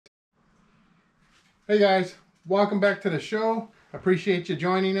Hey guys, welcome back to the show. Appreciate you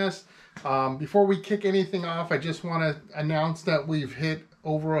joining us. Before we kick anything off, I just want to announce that we've hit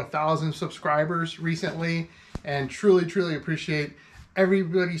over 1,000 subscribers recently, and truly appreciate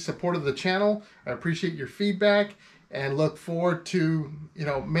everybody's support of the channel. I appreciate your feedback and look forward to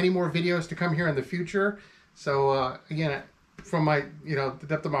many more videos to come here in the future. So again, from my the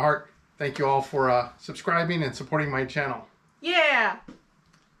depth of my heart, thank you all for subscribing and supporting my channel. Yeah.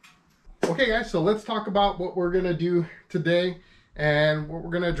 Okay guys, so let's talk about what we're going to do today. And what we're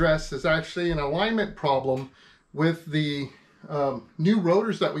going to address is actually an alignment problem with the new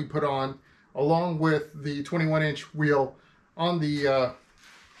rotors that we put on, along with the 21-inch wheel on the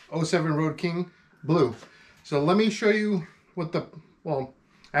 07 Road King Blue. So let me show you what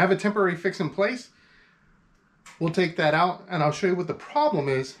I have a temporary fix in place. We'll take that out and I'll show you what the problem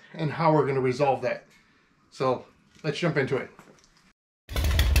is and how we're going to resolve that. So let's jump into it.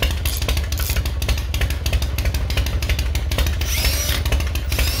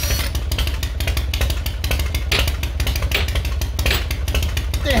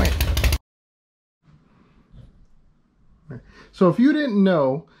 So if you didn't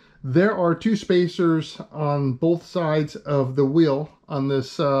know, there are two spacers on both sides of the wheel on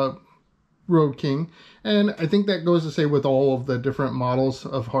this Road King, and I think that goes to say with all of the different models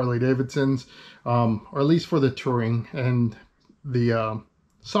of Harley Davidsons, or at least for the touring and the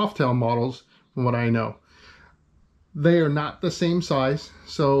Softail models, from what I know. They are not the same size,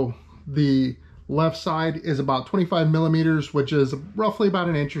 so the left side is about 25 millimeters, which is roughly about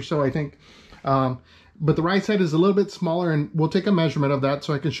an inch or so, I think. But the right side is a little bit smaller, and we'll take a measurement of that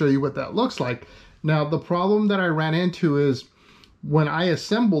so I can show you what that looks like. Now, the problem that I ran into is when I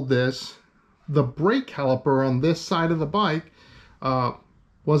assembled this, the brake caliper on this side of the bike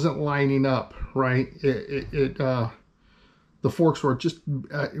wasn't lining up, right? The forks were just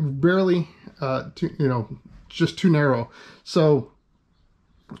barely, just too narrow. So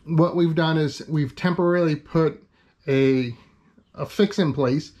what we've done is we've temporarily put a fix in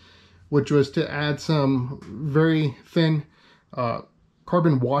place, which was to add some very thin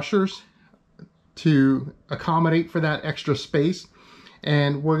carbon washers to accommodate for that extra space.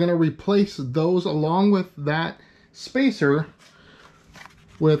 And we're gonna replace those along with that spacer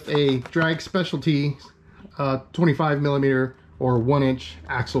with a Drag Specialty 25 millimeter or 1-inch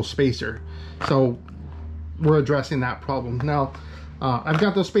axle spacer. So we're addressing that problem. Now, I've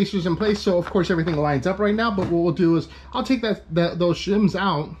got those spacers in place, so of course everything lines up right now, but what we'll do is I'll take those shims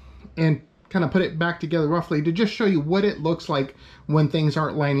out and kind of put it back together roughly to just show you what it looks like when things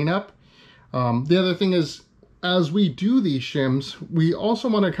aren't lining up. The other thing is, as we do these shims, we also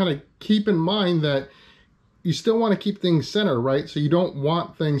want to kind of keep in mind that you still want to keep things center, right? So you don't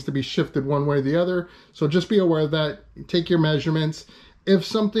want things to be shifted one way or the other. So just be aware of that. Take your measurements. If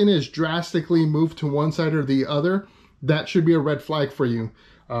something is drastically moved to one side or the other, that should be a red flag for you.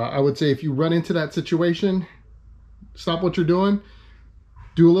 I would say if you run into that situation, stop what you're doing.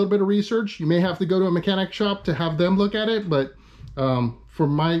 Do a little bit of research. You may have to go to a mechanic shop to have them look at it, but for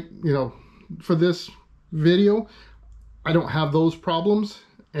my, for this video, I don't have those problems,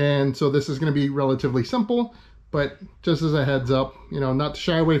 and so this is going to be relatively simple. But just as a heads up, not to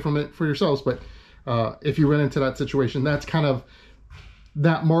shy away from it for yourselves, but if you run into that situation, that's kind of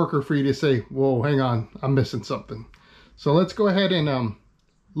that marker for you to say, whoa, hang on, I'm missing something. So let's go ahead and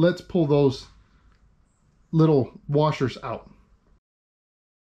let's pull those little washers out.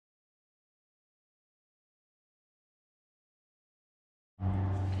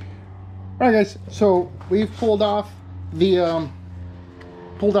 All right guys, so we've pulled out the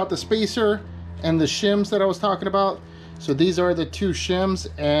spacer and the shims that I was talking about. So these are the two shims,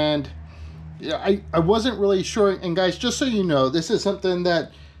 and I wasn't really sure. And guys, just so you know, this is something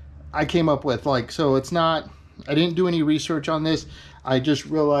that I came up with. So it's not, I didn't do any research on this. I just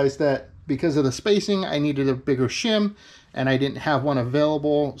realized that because of the spacing, I needed a bigger shim, and I didn't have one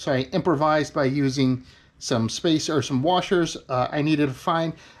available. So I improvised by using some space or some washers. I needed to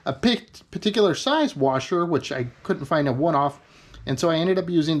find a particular size washer, which I couldn't find a one-off, and so I ended up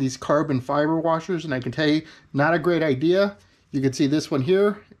using these carbon fiber washers, and I can tell you, not a great idea. You can see this one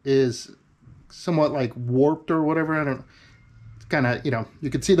here is somewhat like warped or whatever. I don't know. It's kind of, you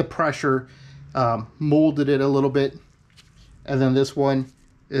can see the pressure molded it a little bit, and then this one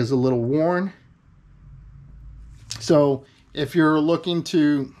is a little worn. So if you're looking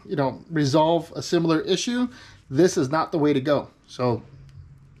to, resolve a similar issue, this is not the way to go. So,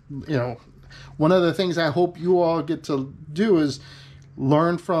 one of the things I hope you all get to do is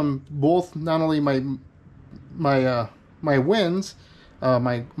learn from both, not only my wins,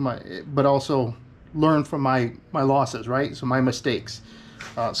 but also learn from my losses, right? So my mistakes.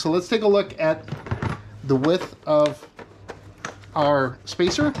 So let's take a look at the width of our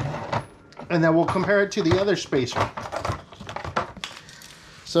spacer, and then we'll compare it to the other spacer.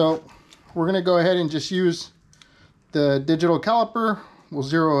 So we're going to go ahead and just use the digital caliper. We'll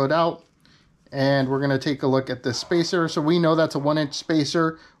zero it out, and we're going to take a look at this spacer. So we know that's a 1-inch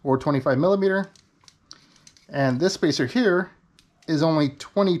spacer or 25 millimeter, and this spacer here is only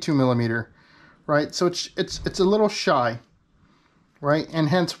 22 millimeter, right? So it's a little shy, right? And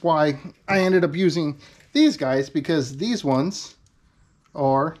hence why I ended up using these guys, because these ones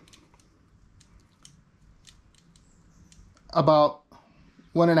are about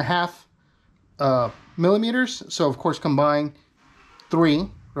 1.5 millimeters. So of course combine 3,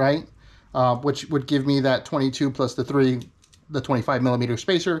 right? Which would give me that 22 plus the 3, the 25 millimeter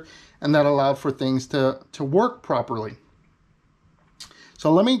spacer, and that allowed for things to work properly.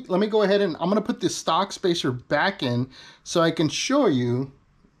 So let me go ahead, and I'm going to put this stock spacer back in so I can show you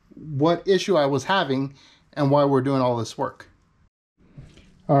what issue I was having and why we're doing all this work.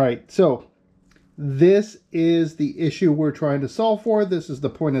 All right, so this is the issue we're trying to solve for. This is the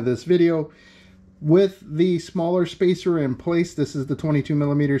point of this video. With the smaller spacer in place, this is the 22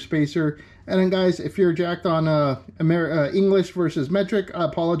 millimeter spacer. And then guys, if you're jacked on English versus metric, I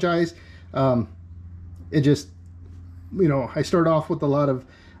apologize. It just, you know, I start off with a lot of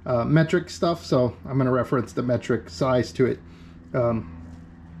metric stuff, so I'm going to reference the metric size to it.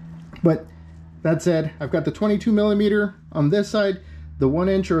 But that said, I've got the 22 millimeter on this side. The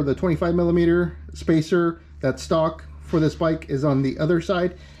 1-inch or the 25 millimeter spacer that's stock for this bike is on the other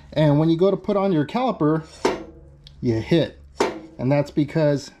side. And when you go to put on your caliper, you hit. And that's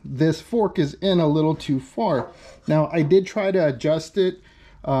because this fork is in a little too far. Now, I did try to adjust it,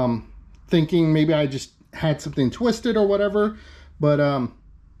 thinking maybe I just had something twisted or whatever, but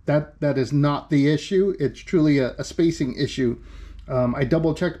that is not the issue. It's truly a spacing issue. I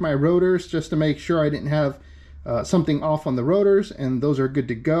double checked my rotors just to make sure I didn't have something off on the rotors, and those are good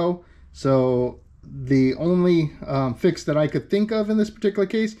to go. So the only fix that I could think of in this particular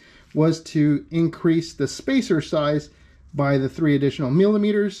case was to increase the spacer size by the 3 additional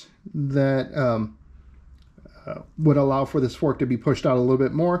millimeters that would allow for this fork to be pushed out a little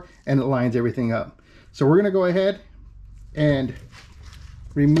bit more, and it lines everything up. So we're going to go ahead and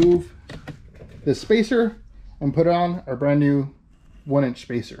remove the spacer and put on our brand new 1-inch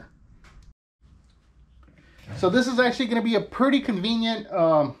spacer. So this is actually going to be a pretty convenient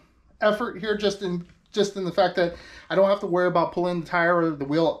effort here, just in the fact that I don't have to worry about pulling the tire or the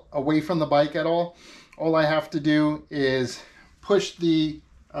wheel away from the bike at all. All I have to do is push the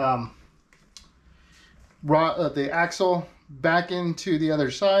axle back into the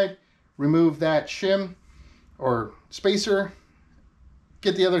other side, remove that shim or spacer,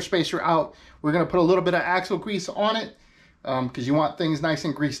 get the other spacer out. We're going to put a little bit of axle grease on it because you want things nice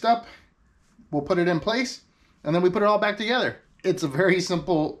and greased up. We'll put it in place, and then we put it all back together. It's a very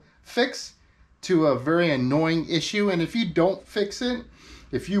simple fix to a very annoying issue, and if you don't fix it,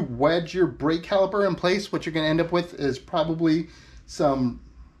 if you wedge your brake caliper in place, what you're going to end up with is probably some,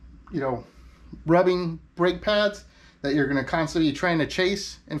 you know, rubbing brake pads that you're going to constantly trying to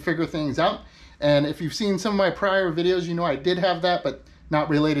chase and figure things out. And if you've seen some of my prior videos, you know I did have that, but not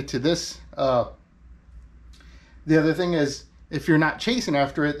related to this. The other thing is, if you're not chasing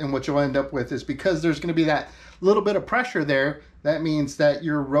after it, and what you'll end up with is, because there's going to be that little bit of pressure there, that means that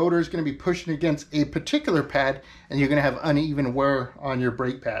your rotor is going to be pushing against a particular pad, and you're going to have uneven wear on your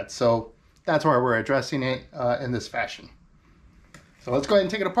brake pad. So that's why we're addressing it in this fashion. So let's go ahead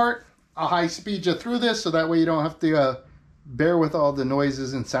and take it apart. I'll high speed you through this, so that way you don't have to bear with all the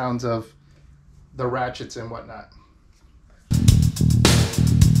noises and sounds of the ratchets and whatnot.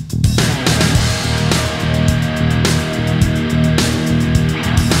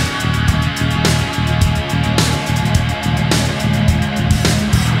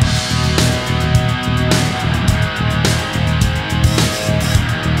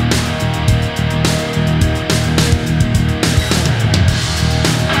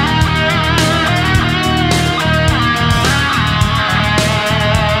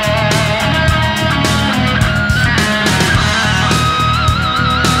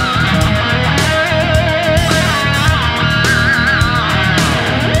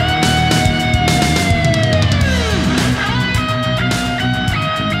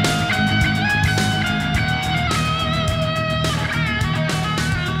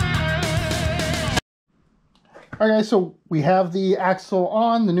 All right, guys, so we have the axle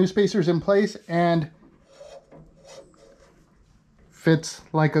on, the new spacer's in place, and fits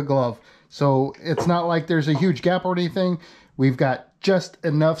like a glove. So it's not like there's a huge gap or anything. We've got just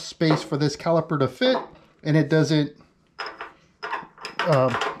enough space for this caliper to fit, and it doesn't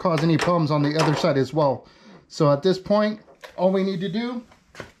cause any problems on the other side as well. So at this point, all we need to do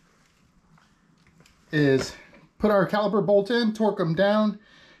is put our caliper bolt in, torque them down,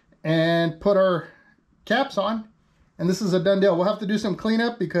 and put our caps on. And this is a done deal. We'll have to do some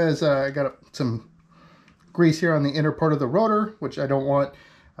cleanup because I got some grease here on the inner part of the rotor, which I don't want.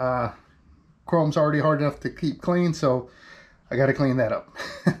 Chrome's already hard enough to keep clean, so I got to clean that up.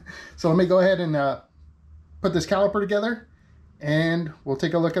 So let me go ahead and put this caliper together, and we'll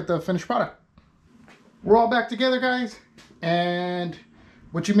take a look at the finished product. We're all back together, guys, and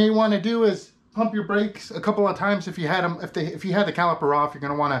what you may want to do is pump your brakes a couple of times. If you had them, if you had the caliper off, you're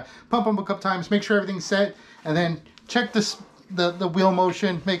going to want to pump them a couple times, make sure everything's set, and then check the wheel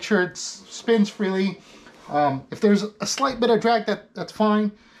motion, make sure it spins freely. If there's a slight bit of drag, that's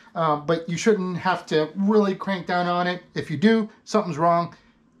fine, but you shouldn't have to really crank down on it. If you do, something's wrong.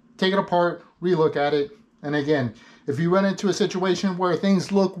 Take it apart, relook at it, and again, if you run into a situation where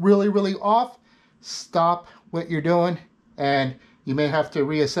things look really, really off, stop what you're doing, and you may have to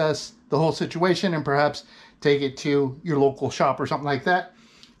reassess the whole situation and perhaps take it to your local shop or something like that.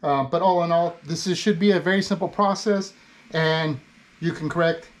 But all in all, should be a very simple process, and you can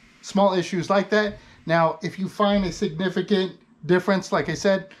correct small issues like that. Now, if you find a significant difference, like I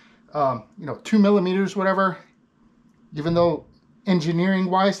said, 2 millimeters, whatever, even though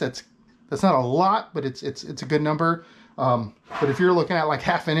engineering-wise that's not a lot, but it's a good number. But if you're looking at like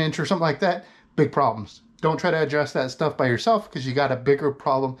 ½ an inch or something like that, big problems. Don't try to adjust that stuff by yourself because you got a bigger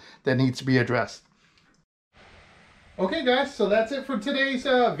problem that needs to be addressed. Okay guys, so that's it for today's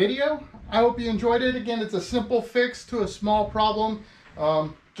video. I hope you enjoyed it. Again, it's a simple fix to a small problem.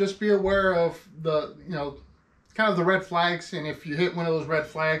 Just be aware of the, kind of the red flags. And if you hit one of those red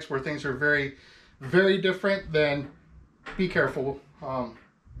flags where things are very, very different, then be careful.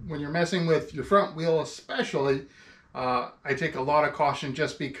 When you're messing with your front wheel especially, I take a lot of caution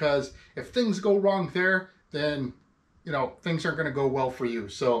just because if things go wrong there, then, things aren't going to go well for you.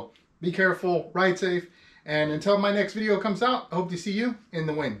 So be careful, ride safe. And until my next video comes out, I hope to see you in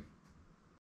the wind.